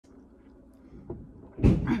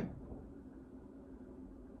I'm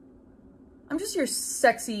just your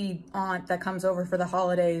sexy aunt that comes over for the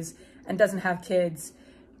holidays and doesn't have kids.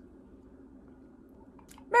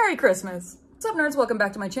 Merry Christmas. What's up, nerds? Welcome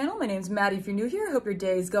back to my channel. My name's Maddie if you're new here. I hope your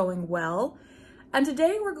day is going well. And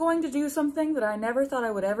today we're going to do something that I never thought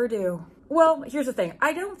I would ever do. Well, here's the thing.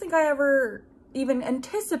 I don't think I ever even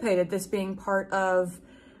anticipated this being part of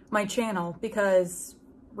my channel because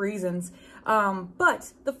reasons.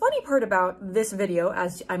 But the funny part about this video,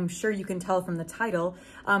 as I'm sure you can tell from the title,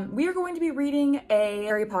 we are going to be reading a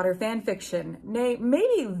Harry Potter fan fiction, nay,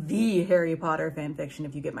 maybe the Harry Potter fan fiction,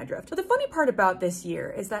 if you get my drift. But the funny part about this year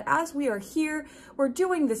is that as we are here, we're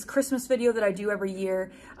doing this Christmas video that I do every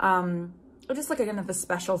year, just like a kind of a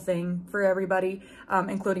special thing for everybody,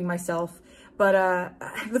 including myself. But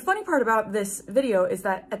the funny part about this video is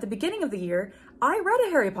that at the beginning of the year, I read a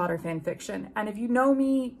Harry Potter fan fiction, and if you know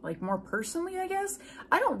me, like more personally, I guess,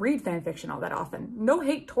 I don't read fan fiction all that often. No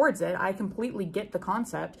hate towards it, I completely get the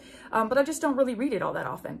concept, but I just don't really read it all that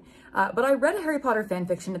often. But I read a Harry Potter fan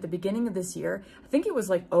fiction at the beginning of this year. I think it was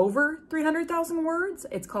like over 300,000 words.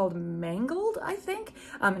 It's called Mangled, I think.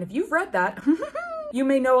 And if you've read that, you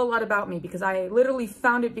may know a lot about me because I literally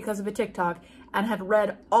found it because of a TikTok and had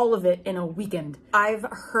read all of it in a weekend. I've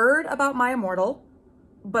heard about My Immortal,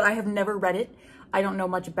 but I have never read it. I don't know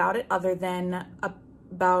much about it other than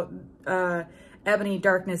about Ebony,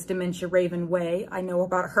 Darkness, Dementia, Raven Way. I know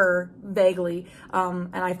about her vaguely,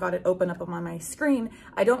 and I've got it open up on my screen.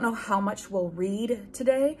 I don't know how much we'll read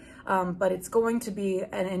today, but it's going to be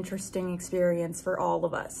an interesting experience for all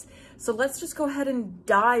of us. So let's just go ahead and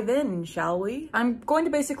dive in, shall we? I'm going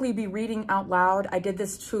to basically be reading out loud. I did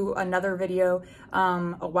this to another video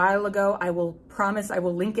a while ago. I will promise I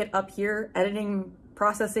will link it up here. Editing,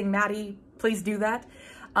 processing, Maddie, please do that.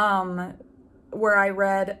 Where I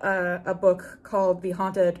read a book called The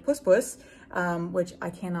Haunted Puss Puss, which I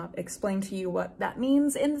cannot explain to you what that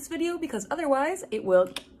means in this video because otherwise it will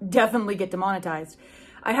definitely get demonetized.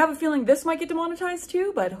 I have a feeling this might get demonetized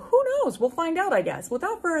too, but who knows? We'll find out, I guess.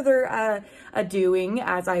 Without further ado-ing,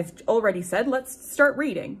 as I've already said, let's start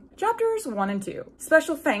reading. Chapters 1 and 2.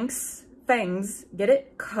 Special fangs, get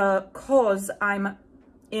it? Cause I'm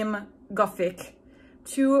gothic.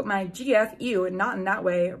 To my GF, ew, not in that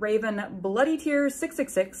way, Raven Bloody Tears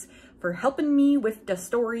 666 for helping me with the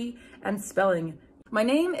story and spelling. My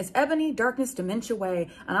name is Ebony Darkness Dementia Way,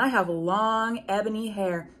 and I have long ebony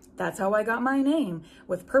hair. That's how I got my name,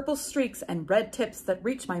 with purple streaks and red tips that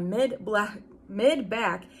reach my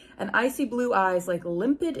mid-back and icy blue eyes like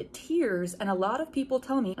limpid tears, and a lot of people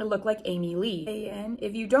tell me I look like Amy Lee. And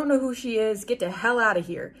if you don't know who she is, get the hell out of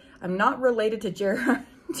here. I'm not related to Gerard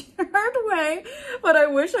Way, but I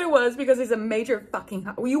wish I was because he's a major fucking...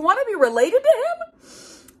 You want to be related to him?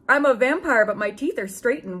 I'm a vampire, but my teeth are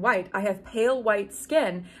straight and white. I have pale white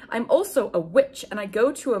skin. I'm also a witch, and I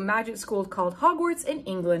go to a magic school called Hogwarts in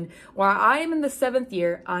England. While I am in the 7th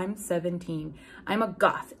year, I'm 17. I'm a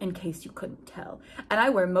goth, in case you couldn't tell. And I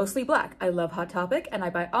wear mostly black. I love Hot Topic, and I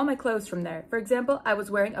buy all my clothes from there. For example, I was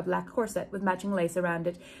wearing a black corset with matching lace around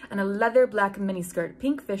it, and a leather black miniskirt,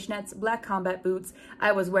 pink fishnets, black combat boots.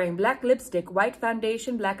 I was wearing black lipstick, white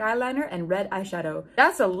foundation, black eyeliner, and red eyeshadow.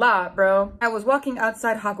 That's a lot, bro. I was walking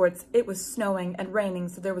outside Hogwarts. It was snowing and raining,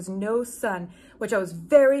 so there was no sun, which I was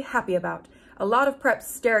very happy about. A lot of preps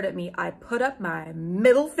stared at me. I put up my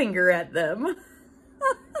middle finger at them.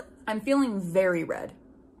 I'm feeling very red.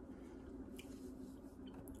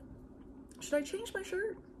 Should I change my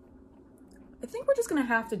shirt? I think we're just gonna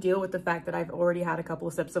have to deal with the fact that I've already had a couple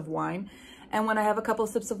of sips of wine, and when I have a couple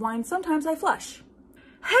of sips of wine, sometimes I flush.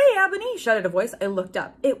 Hey, Ebony, shouted a voice. I looked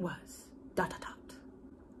up. It was ...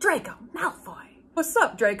 Draco Malfoy. What's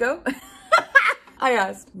up, Draco? I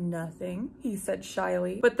asked. Nothing, he said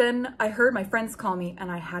shyly. But then I heard my friends call me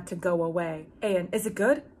and I had to go away. Ayan, is it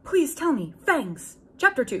good? Please tell me. Fangs.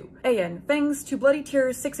 Chapter 2. Ayan, thanks to Bloody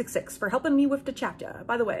Tears 666 for helping me with the chapter.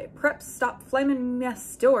 By the way, preps stop flaming my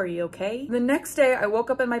story, okay? The next day, I woke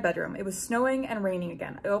up in my bedroom. It was snowing and raining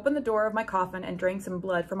again. I opened the door of my coffin and drank some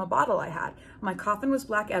blood from a bottle I had. My coffin was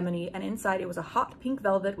black ebony, and inside it was a hot pink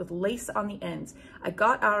velvet with lace on the ends. I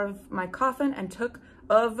got out of my coffin and took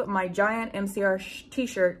of my giant MCR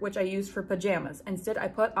t-shirt, which I used for pajamas. Instead, I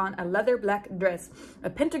put on a leather black dress, a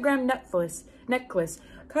pentagram necklace,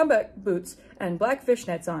 combat boots, and black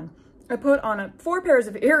fishnets on. I put on 4 pairs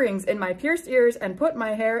of earrings in my pierced ears and put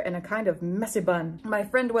my hair in a kind of messy bun. My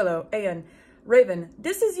friend Willow, Ayan, Raven,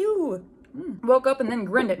 this is you. woke up and then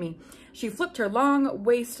grinned at me. She flipped her long,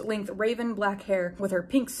 waist-length raven black hair with her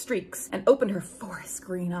pink streaks and opened her forest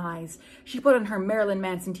green eyes. She put on her Marilyn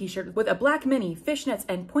Manson t-shirt with a black mini, fishnets,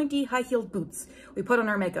 and pointy high-heeled boots. We put on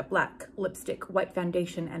our makeup, black lipstick, white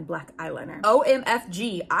foundation, and black eyeliner.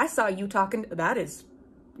 OMFG, I saw you talking, that is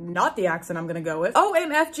not the accent I'm gonna go with.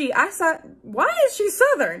 OMFG, why is she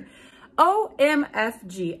Southern?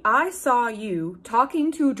 OMFG, I saw you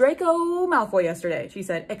talking to Draco Malfoy yesterday, she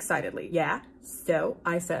said excitedly. Yeah, so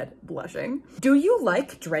I said, blushing. Do you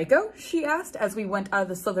like Draco? She asked as we went out of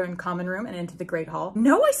the Slytherin common room and into the Great Hall.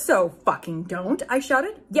 No, I so fucking don't, I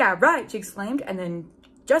shouted. Yeah, right, she exclaimed, and then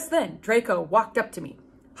just then Draco walked up to me.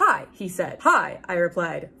 Hi, he said. Hi, I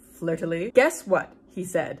replied, flirtily. Guess what? He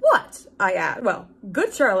said. What? I asked. Well,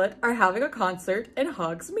 Good Charlotte are having a concert in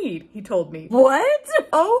Hogsmeade, he told me. What?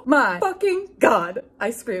 Oh my fucking God,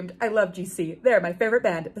 I screamed. I love GC. They're my favorite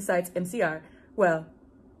band besides MCR. Well,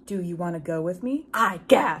 do you want to go with me? I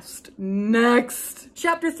gasped. Next.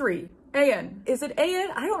 Chapter 3. AN. Is it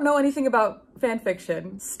AN? I don't know anything about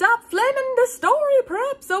fanfiction. Stop flaming the story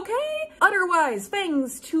preps, okay? Otherwise,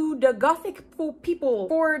 thanks to the gothic people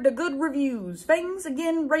for the good reviews. Thanks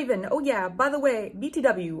again, Raven. Oh yeah, by the way,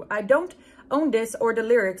 BTW, I don't own this or the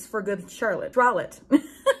lyrics for Good Charlotte.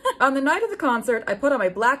 On the night of the concert, I put on my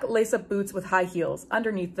black lace-up boots with high heels.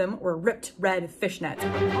 Underneath them were ripped red fishnets.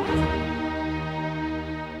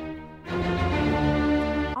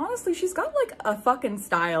 Honestly, she's got like a fucking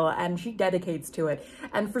style and she dedicates to it.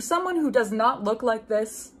 And for someone who does not look like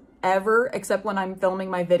this ever, except when I'm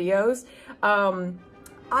filming my videos, I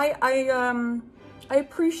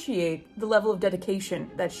appreciate the level of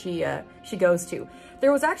dedication that she goes to.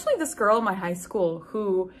 There was actually this girl in my high school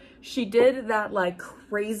who she did that like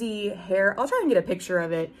crazy hair. I'll try and get a picture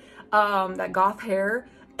of it. That goth hair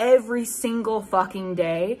every single fucking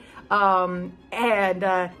day. The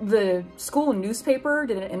school newspaper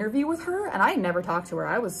did an interview with her and I never talked to her.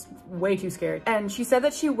 I was way too scared. And she said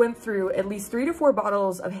that she went through at least 3 to 4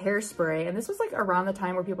 bottles of hairspray. And this was like around the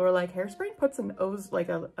time where people were like, hairspray puts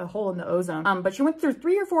a hole in the ozone. But she went through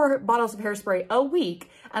 3 or 4 bottles of hairspray a week.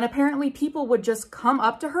 And apparently people would just come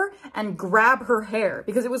up to her and grab her hair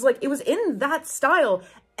because it was in that style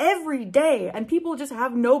every day and people just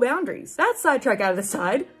have no boundaries. That's sidetrack out of the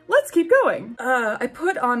side. Let's keep going. I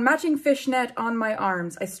put on matching fishnet on my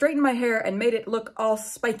arms. I straightened my hair and made it look all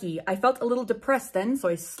spiky. I felt a little depressed then, so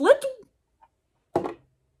I slipped.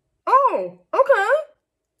 Oh, okay.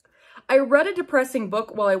 I read a depressing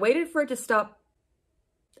book while I waited for it to stop.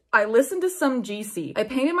 I listened to some GC. I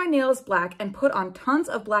painted my nails black and put on tons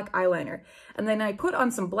of black eyeliner. And then I put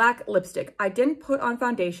on some black lipstick. I didn't put on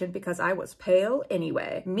foundation because I was pale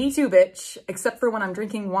anyway. Me too, bitch. Except for when I'm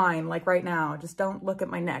drinking wine, like right now. Just don't look at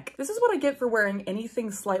my neck. This is what I get for wearing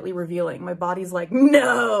anything slightly revealing. My body's like,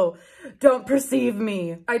 no, don't perceive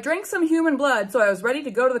me. I drank some human blood, so I was ready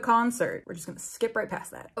to go to the concert. We're just gonna skip right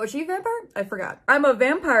past that. Oh, is she a vampire? I forgot. I'm a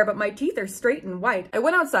vampire, but my teeth are straight and white. I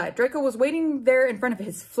went outside. Draco was waiting there in front of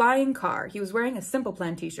his flying car. He was wearing a Simple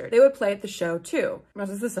Plan t-shirt. They would play at the show too.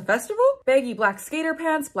 Was this a festival? Baggy black skater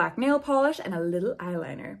pants, black nail polish, and a little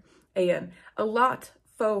eyeliner. And a lot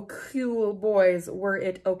faux cool boys were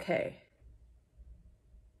it okay.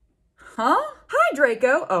 Huh? Hi,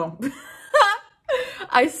 Draco. Oh.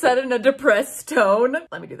 I said in a depressed tone.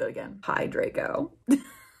 Let me do that again. Hi, Draco.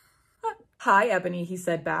 Hi, Ebony, he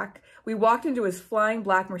said back. We walked into his flying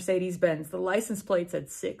black Mercedes-Benz. The license plate said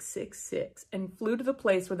 666 and flew to the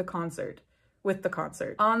place with the concert.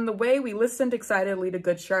 On the way, we listened excitedly to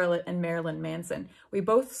Good Charlotte and Marilyn Manson. We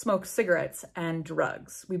both smoked cigarettes and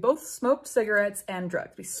drugs. We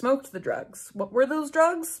smoked the drugs. What were those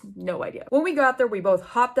drugs? No idea. When we got there, we both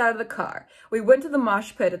hopped out of the car. We went to the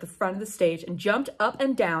mosh pit at the front of the stage and jumped up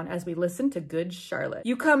and down as we listened to Good Charlotte.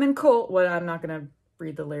 You come in cold. Well, I'm not gonna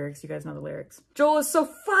read the lyrics. You guys know the lyrics. Joel is so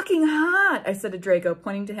fucking hot, I said to Draco,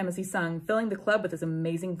 pointing to him as he sung, filling the club with his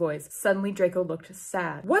amazing voice. Suddenly, Draco looked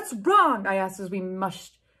sad. What's wrong? I asked as we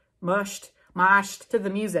mushed to the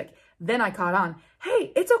music. Then I caught on.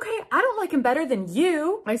 Hey, it's okay. I don't like him better than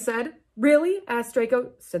you, I said. Really? Asked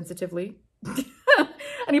Draco sensitively.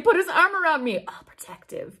 And he put his arm around me, all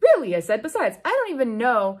protective. Really, I said. Besides, I don't even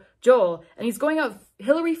know Joel, and he's going out with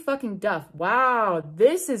Hillary fucking Duff. Wow,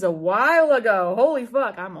 this is a while ago. Holy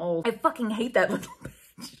fuck, I'm old. I fucking hate that little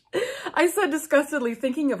bitch. I said disgustedly,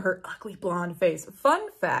 thinking of her ugly blonde face.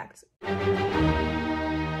 Fun fact.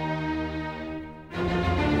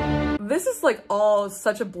 This is like all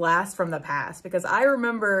such a blast from the past because I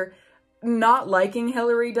remember not liking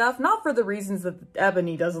Hillary Duff, not for the reasons that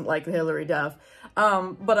Ebony doesn't like Hillary Duff,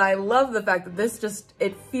 but I love the fact that this just,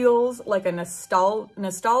 it feels like a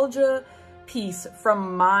nostalgia piece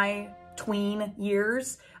from my tween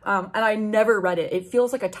years. And I never read it. It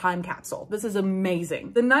feels like a time capsule. This is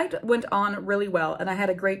amazing. The night went on really well and I had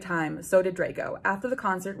a great time. So did Draco. After the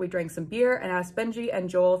concert, we drank some beer and asked Benji and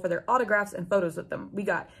Joel for their autographs and photos with them. We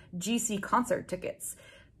got GC concert tickets.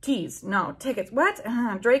 Tickets. What?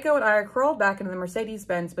 Draco and I crawled back into the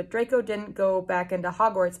Mercedes-Benz, but Draco didn't go back into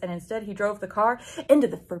Hogwarts and instead he drove the car into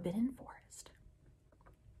the Forbidden Forest.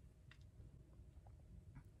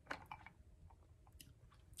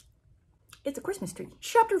 It's a Christmas tree.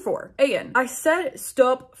 Chapter 4. Ian. I said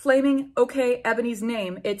stop flaming, okay, Ebony's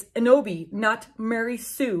name. It's Enobi, not Mary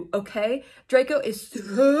Sue, okay? Draco is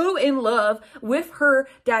so in love with her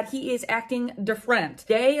that he is acting different.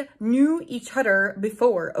 They knew each other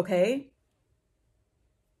before, okay?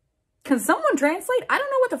 Can someone translate? I don't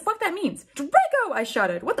know what the fuck that means. Draco, I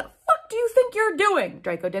shouted. What the fuck do you think you're doing?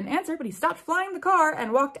 Draco didn't answer, but he stopped flying the car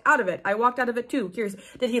and walked out of it. I walked out of it too. Curious,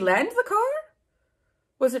 did he land the car?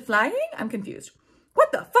 Was it flying? I'm confused.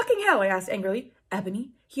 What the fucking hell? I asked angrily.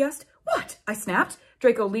 Ebony? He asked. What? I snapped.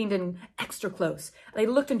 Draco leaned in extra close, and I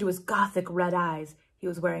looked into his gothic red eyes. He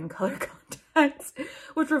was wearing color contacts,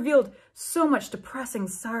 which revealed so much depressing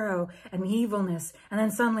sorrow and evilness. And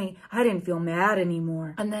then suddenly, I didn't feel mad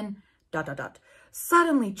anymore. And then, ...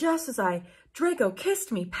 Suddenly, just as Draco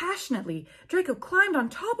kissed me passionately. Draco climbed on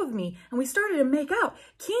top of me and we started to make out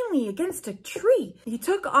keenly against a tree. He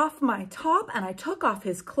took off my top and I took off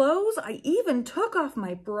his clothes. I even took off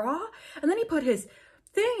my bra and then he put his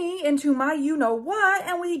thingy into my you-know-what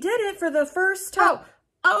and we did it for the first time.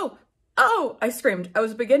 Oh, I screamed. I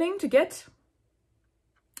was beginning to get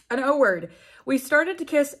an O word. We started to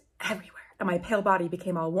kiss everywhere and my pale body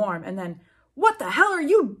became all warm and then, what the hell are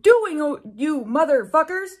you doing, oh, you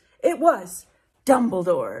motherfuckers? It was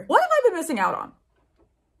Dumbledore. What have I been missing out on?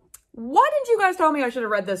 Why didn't you guys tell me I should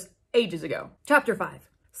have read this ages ago? Chapter 5.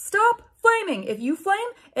 Stop flaming. If you flame,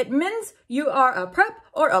 it means you are a prep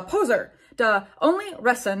or a poser. The only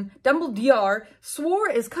reason Dumbledore swore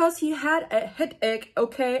is cause he had a headache,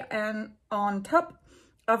 okay? And on top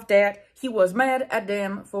of that, he was mad at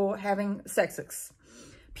them for having sex.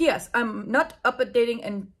 P.S. I'm not updating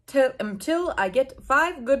until I get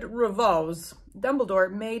 5 good revolves. Dumbledore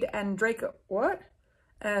made and Draco... What?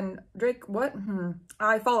 And Drake... What?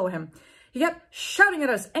 I follow him. He kept shouting at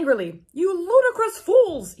us angrily. You ludicrous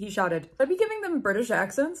fools, he shouted. Should I be giving them British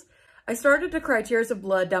accents? I started to cry tears of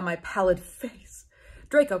blood down my pallid face.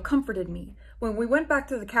 Draco comforted me. When we went back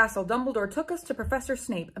to the castle, Dumbledore took us to Professor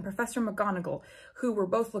Snape and Professor McGonagall, who were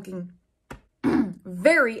both looking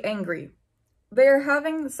very angry. They're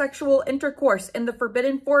having sexual intercourse in the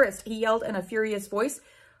Forbidden Forest, he yelled in a furious voice.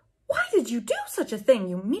 Why did you do such a thing,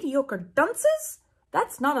 you mediocre dunces?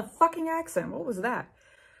 That's not a fucking accent. What was that?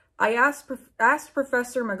 I asked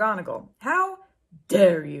Professor McGonagall. How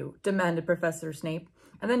dare you? Demanded Professor Snape.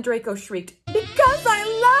 And then Draco shrieked, because I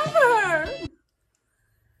love her!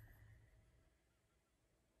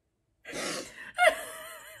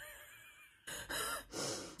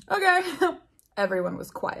 Okay. Everyone was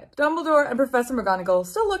quiet. Dumbledore and Professor McGonagall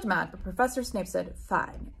still looked mad, but Professor Snape said,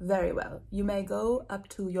 fine, very well. You may go up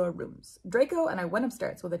to your rooms. Draco and I went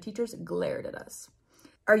upstairs while the teachers glared at us.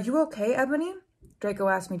 Are you okay, Ebony? Draco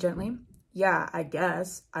asked me gently. Yeah, I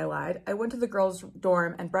guess, I lied. I went to the girls'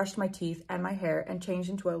 dorm and brushed my teeth and my hair and changed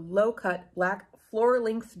into a low-cut black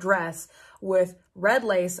floor-length dress with red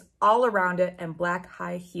lace all around it and black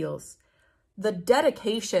high heels. The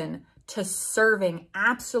dedication to serving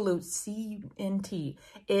absolute CNT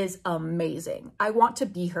is amazing. I want to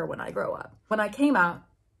be her when I grow up. When I came out, ...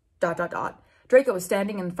 Draco was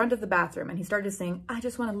standing in front of the bathroom and he started to sing, I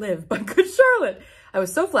Just Want to Live by Good Charlotte. I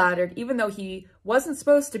was so flattered, even though he wasn't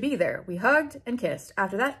supposed to be there. We hugged and kissed.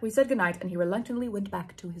 After that, we said goodnight and he reluctantly went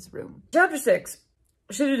back to his room. Chapter 6.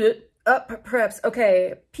 Perhaps.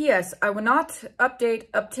 Okay. P.S. I will not update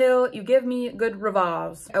up till you give me good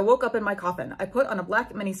revolves. I woke up in my coffin. I put on a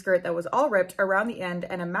black miniskirt that was all ripped around the end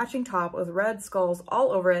and a matching top with red skulls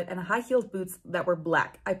all over it and high-heeled boots that were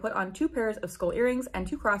black. I put on 2 pairs of skull earrings and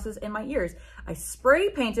 2 crosses in my ears. I spray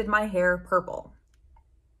painted my hair purple.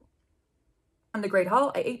 In the Great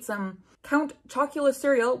Hall, I ate some Count Chocula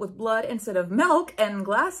cereal with blood instead of milk and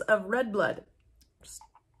glass of red blood.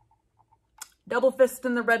 Double fist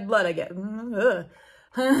in the red blood, I get.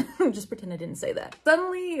 Just pretend I didn't say that.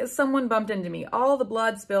 Suddenly, someone bumped into me. All the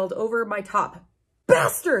blood spilled over my top.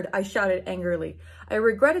 Bastard! I shouted angrily. I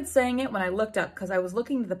regretted saying it when I looked up because I was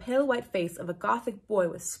looking into the pale white face of a gothic boy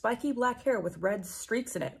with spiky black hair with red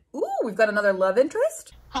streaks in it. Ooh, we've got another love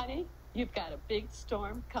interest? Honey, you've got a big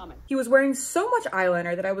storm coming. He was wearing so much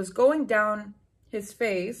eyeliner that I was going down his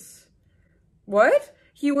face. What?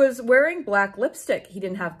 He was wearing black lipstick. He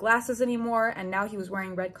didn't have glasses anymore, and now he was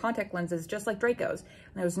wearing red contact lenses just like Draco's.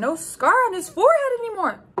 And there was no scar on his forehead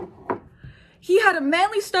anymore. He had a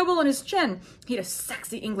manly stubble on his chin. He had a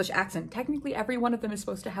sexy English accent. Technically, every one of them is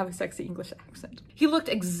supposed to have a sexy English accent. He looked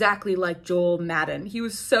exactly like Joel Madden. He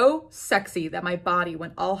was so sexy that my body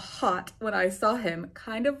went all hot when I saw him,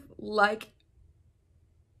 kind of like...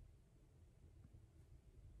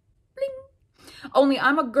 Bling. Only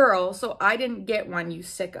I'm a girl, so I didn't get one, you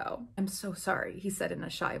sicko. I'm so sorry, he said in a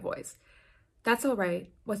shy voice. That's all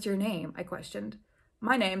right. What's your name? I questioned.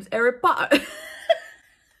 My name's Eric Potter.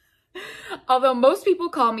 Although most people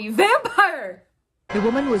call me Vampire. The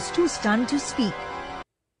woman was too stunned to speak.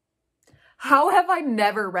 How have I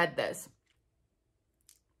never read this?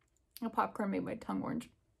 A popcorn made my tongue orange.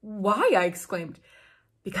 Why? I exclaimed.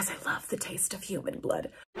 Because I love the taste of human blood.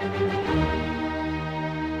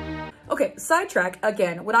 Okay, sidetrack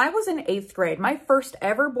again. When I was in 8th grade, my first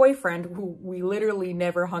ever boyfriend, who we literally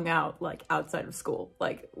never hung out like outside of school,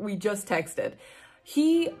 like we just texted.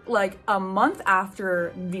 He, like a month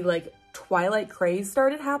after the like Twilight craze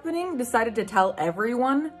started happening, decided to tell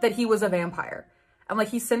everyone that he was a vampire. And like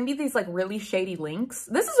he sent me these like really shady links.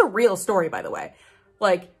 This is a real story, by the way.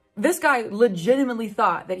 Like this guy legitimately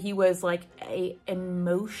thought that he was like a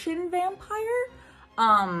emotion vampire.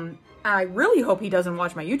 I really hope he doesn't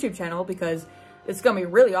watch my YouTube channel because it's gonna be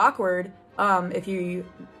really awkward if he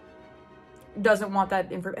doesn't want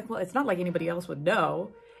that information. Well, it's not like anybody else would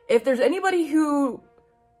know. If there's anybody who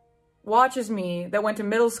watches me that went to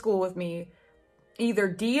middle school with me, either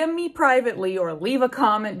DM me privately or leave a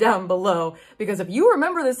comment down below, because if you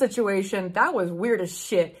remember this situation, that was weird as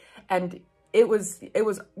shit and it was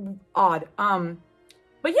odd.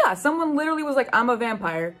 But yeah, someone literally was like, I'm a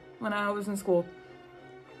vampire when I was in school.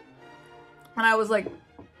 And I was like,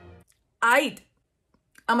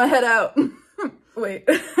 I'ma head out. Wait,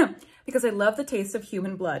 because I love the taste of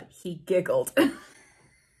human blood. He giggled.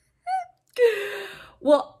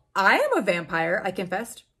 Well, I am a vampire, I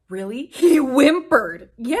confessed. Really? He whimpered.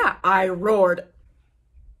 Yeah, I roared.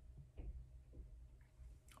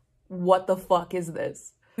 What the fuck is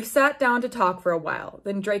this? We sat down to talk for a while.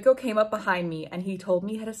 Then Draco came up behind me and he told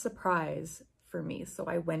me he had a surprise for me, so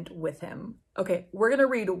I went with him. Okay, we're gonna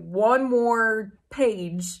read one more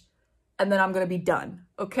page and then I'm gonna be done,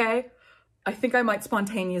 okay? I think I might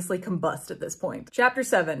spontaneously combust at this point. Chapter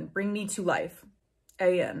 7, Bring Me to Life.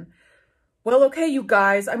 A.N. Well, okay, you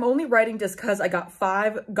guys, I'm only writing just because I got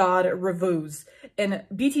 5 God reviews. In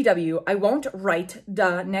BTW, I won't write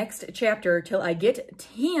the next chapter till I get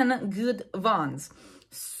 10 good ones.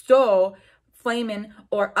 So, flamin'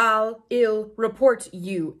 or I'll report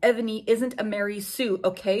you. Evany isn't a Mary Sue,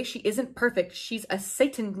 okay? She isn't perfect. She's a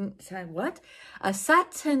what? A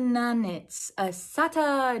satanitz. A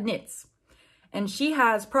satanitz. And she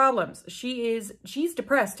has problems. She's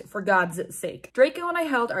depressed, for God's sake. Draco and I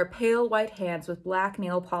held our pale white hands with black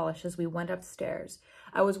nail polish as we went upstairs.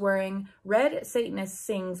 I was wearing red Satanist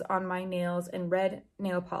sings on my nails and red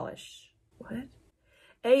nail polish. What?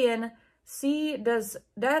 A.N. See, does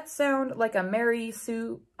that sound like a Maru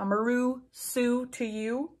Sue to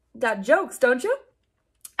you? Got jokes, don't you?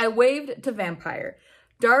 I waved to Vampire.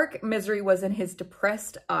 Dark misery was in his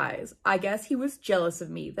depressed eyes. I guess he was jealous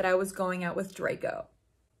of me that I was going out with Draco.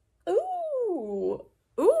 Ooh.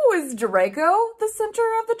 Ooh, is Draco the center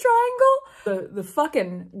of the triangle? The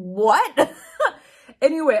fucking what?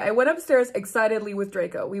 Anyway, I went upstairs excitedly with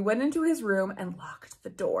Draco. We went into his room and locked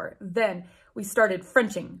the door. Then we started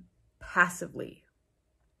Frenching passively.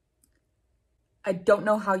 I don't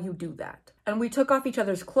know how you do that. And we took off each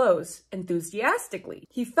other's clothes enthusiastically.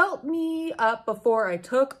 He felt me up before I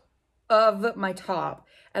took of my top.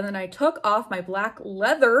 And then I took off my black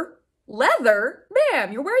leather. Leather?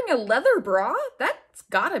 Ma'am, you're wearing a leather bra? That's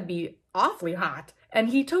gotta be awfully hot. And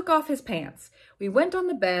he took off his pants. We went on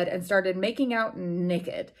the bed and started making out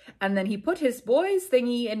naked. And then he put his boy's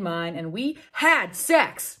thingy in mine and we had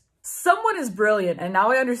sex. Someone is brilliant, and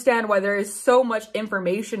now I understand why there is so much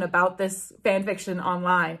information about this fanfiction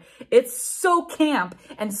online. It's so camp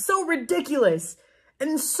and so ridiculous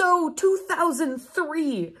and so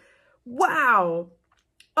 2003. Wow.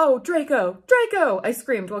 Oh, Draco, Draco, I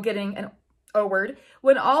screamed while getting an O-word,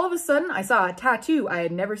 when all of a sudden I saw a tattoo I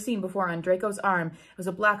had never seen before on Draco's arm. It was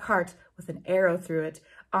a black heart with an arrow through it.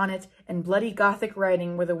 On it, in bloody Gothic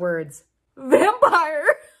writing, were the words, Vampire!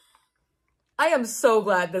 I am so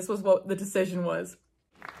glad this was what the decision was.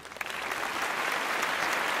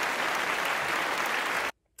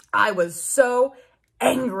 I was so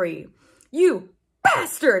angry. You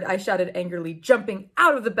bastard, I shouted angrily, jumping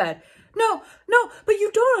out of the bed. No, but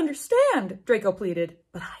you don't understand, Draco pleaded.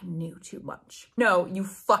 But I knew too much. No, you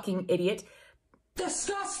fucking idiot.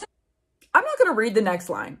 Disgusting. I'm not gonna read the next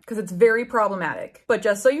line because it's very problematic. But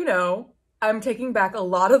just so you know, I'm taking back a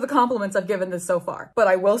lot of the compliments I've given this so far. But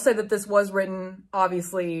I will say that this was written,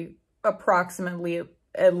 obviously, approximately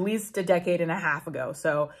at least a decade and a half ago.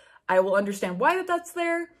 So I will understand why that's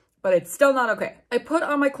there, but it's still not okay. I put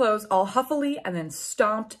on my clothes all huffily and then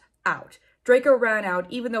stomped out. Draco ran out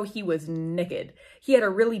even though he was naked. He had a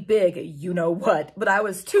really big you-know-what, but I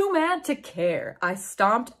was too mad to care. I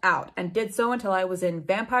stomped out and did so until I was in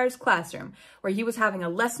Vampire's classroom, where he was having a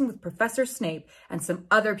lesson with Professor Snape and some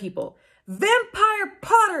other people. Vampire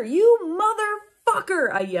Potter, you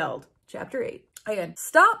motherfucker, I yelled. Chapter 8. Again,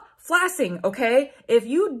 stop flassing, okay? If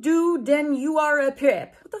you do, then you are a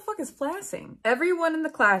pip. What the fuck is flassing? Everyone in the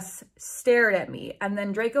class stared at me, and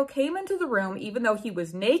then Draco came into the room even though he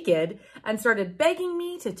was naked and started begging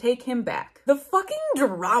me to take him back. The fucking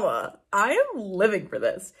drama. I am living for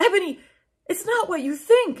this. Ebony, it's not what you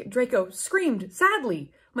think, Draco screamed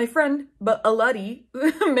sadly. My friend, but a luddy,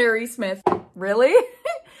 Mary Smith, really?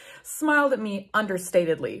 Smiled at me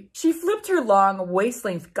understatedly. She flipped her long,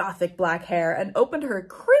 waist-length gothic black hair and opened her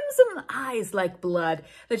crimson eyes like blood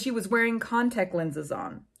that she was wearing contact lenses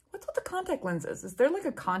on. What's with the contact lenses? Is there like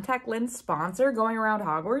a contact lens sponsor going around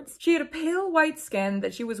Hogwarts? She had a pale white skin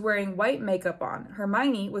that she was wearing white makeup on.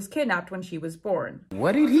 Hermione was kidnapped when she was born.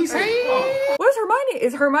 What did he say? What is Hermione?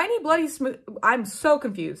 Is Hermione bloody smooth? I'm so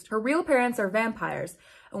confused. Her real parents are vampires,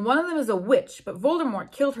 and one of them is a witch, but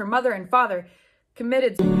Voldemort killed her mother and father,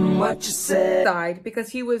 committed suicide because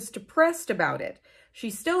he was depressed about it. She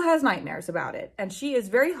still has nightmares about it, and she is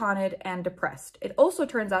very haunted and depressed. It also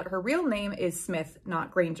turns out her real name is Smith,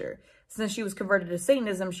 not Granger. Since she was converted to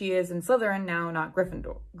Satanism, she is in Slytherin now, not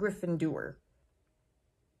Gryffindor.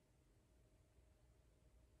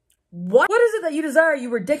 What is it that you desire, you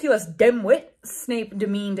ridiculous dimwit? Snape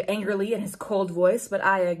demeaned angrily in his cold voice, but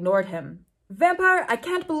I ignored him. Vampire, I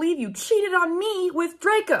can't believe you cheated on me with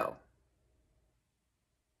Draco.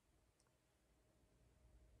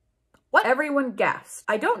 What? Everyone gasped.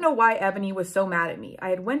 I don't know why Ebony was so mad at me. I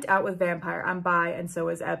had went out with Vampire, I'm bi, and so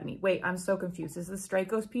is Ebony. Wait, I'm so confused. Is this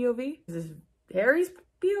Draco's POV? Is this Harry's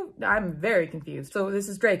POV? I'm very confused. So this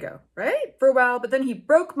is Draco, right? For a while, but then he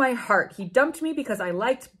broke my heart. He dumped me because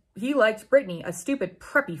he liked Brittany, a stupid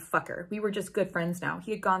preppy fucker. We were just good friends now.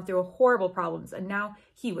 He had gone through horrible problems, and now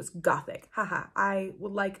he was gothic. Haha, I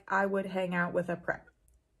would hang out with a prep.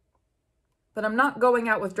 But I'm not going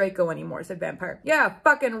out with Draco anymore, said Vampire. Yeah,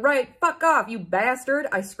 fucking right. Fuck off, you bastard,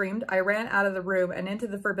 I screamed. I ran out of the room and into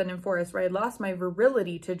the Forbidden Forest, where I lost my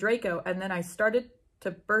virility to Draco, and then I started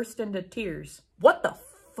to burst into tears. What the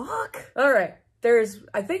fuck? All right, there's,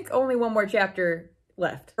 I think, only one more chapter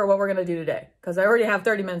left for what we're gonna do today, because I already have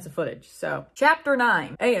 30 minutes of footage. So, chapter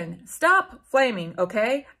 9. Ian, stop flaming,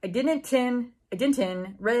 okay? I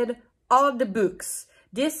didn't read all the books.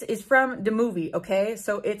 This is from the movie, okay?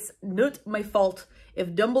 So it's not my fault if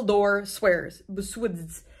Dumbledore swears.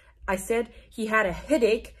 I said he had a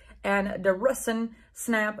headache, and the Russian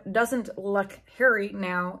snap doesn't like Harry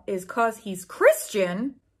now is cause he's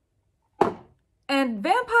Christian, and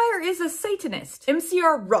Vampire is a Satanist.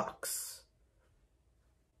 MCR rocks.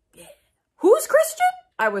 Yeah. Who's Christian?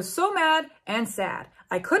 I was so mad and sad.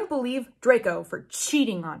 I couldn't believe Draco for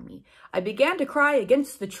cheating on me. I began to cry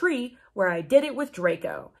against the tree where I did it with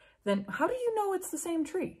Draco. Then how do you know it's the same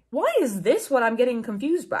tree? Why is this what I'm getting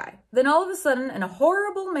confused by? Then all of a sudden, a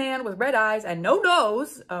horrible man with red eyes and no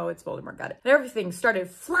nose, oh, it's Voldemort, got it, and everything started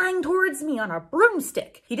flying towards me on a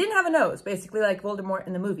broomstick. He didn't have a nose, basically like Voldemort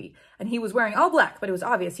in the movie, and he was wearing all black, but it was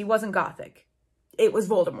obvious he wasn't gothic. It was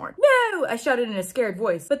Voldemort. No, I shouted in a scared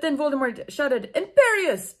voice, but then Voldemort shouted,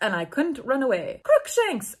 Imperious, and I couldn't run away.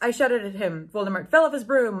 Crookshanks, I shouted at him. Voldemort fell off his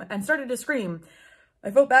broom and started to scream. I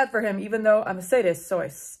felt bad for him, even though I'm a sadist, so I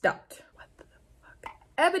stopped. What the fuck?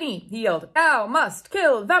 Ebony, he yelled, Thou must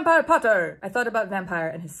kill Vampire Potter. I thought about Vampire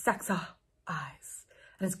and his Saxa eyes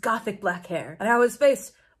and his gothic black hair and how his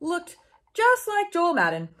face looked just like Joel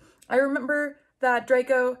Madden. I remember that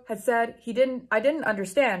Draco had said I didn't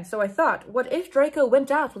understand, so I thought, what if Draco went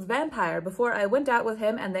out with Vampire before I went out with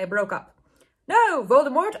him and they broke up? No,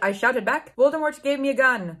 Voldemort, I shouted back. Voldemort gave me a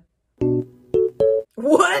gun.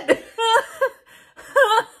 What?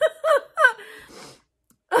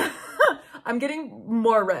 I'm getting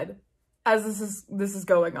more red as this is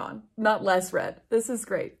going on, not less red. This is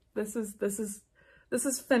great. This is This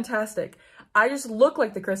is fantastic. I just look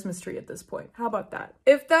like the Christmas tree at this point. How about that?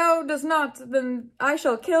 If thou does not, then I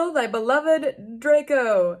shall kill thy beloved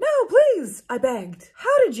Draco. No, please, I begged.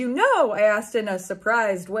 How did you know? I asked in a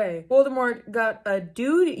surprised way. Voldemort got a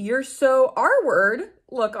dude, you're so R-word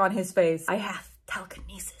look on his face. I hath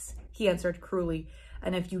telekinesis, he answered cruelly.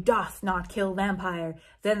 And if you doth not kill vampire,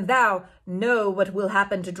 then thou know what will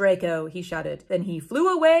happen to Draco, he shouted. Then he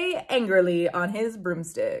flew away angrily on his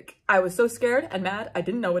broomstick. I was so scared and mad, I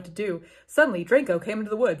didn't know what to do. Suddenly, Draco came into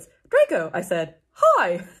the woods. Draco, I said.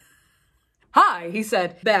 Hi. Hi, he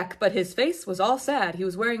said back, but his face was all sad. He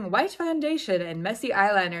was wearing white foundation and messy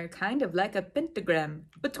eyeliner, kind of like a pentagram,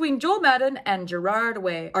 between Joel Madden and Gerard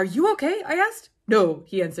Way. Are you okay? I asked. No,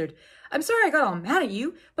 he answered. I'm sorry I got all mad at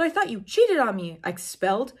you, but I thought you cheated on me. I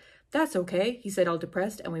expelled. That's okay, he said all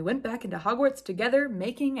depressed, and we went back into Hogwarts together,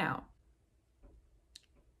 making out.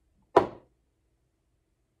 We're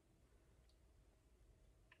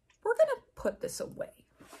gonna put this away.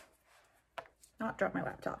 Not drop my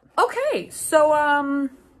laptop. Okay, so,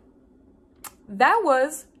 that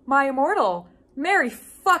was my immortal. Merry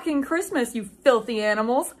fucking Christmas, you filthy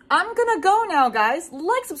animals. I'm gonna go now, guys.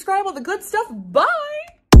 Like, subscribe, all the good stuff. Bye!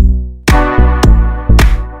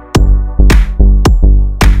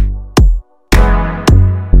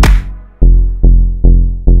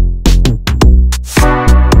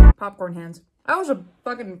 Popcorn hands. That was a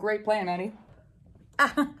fucking great plan, Maddie.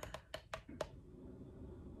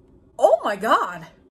 Oh my god.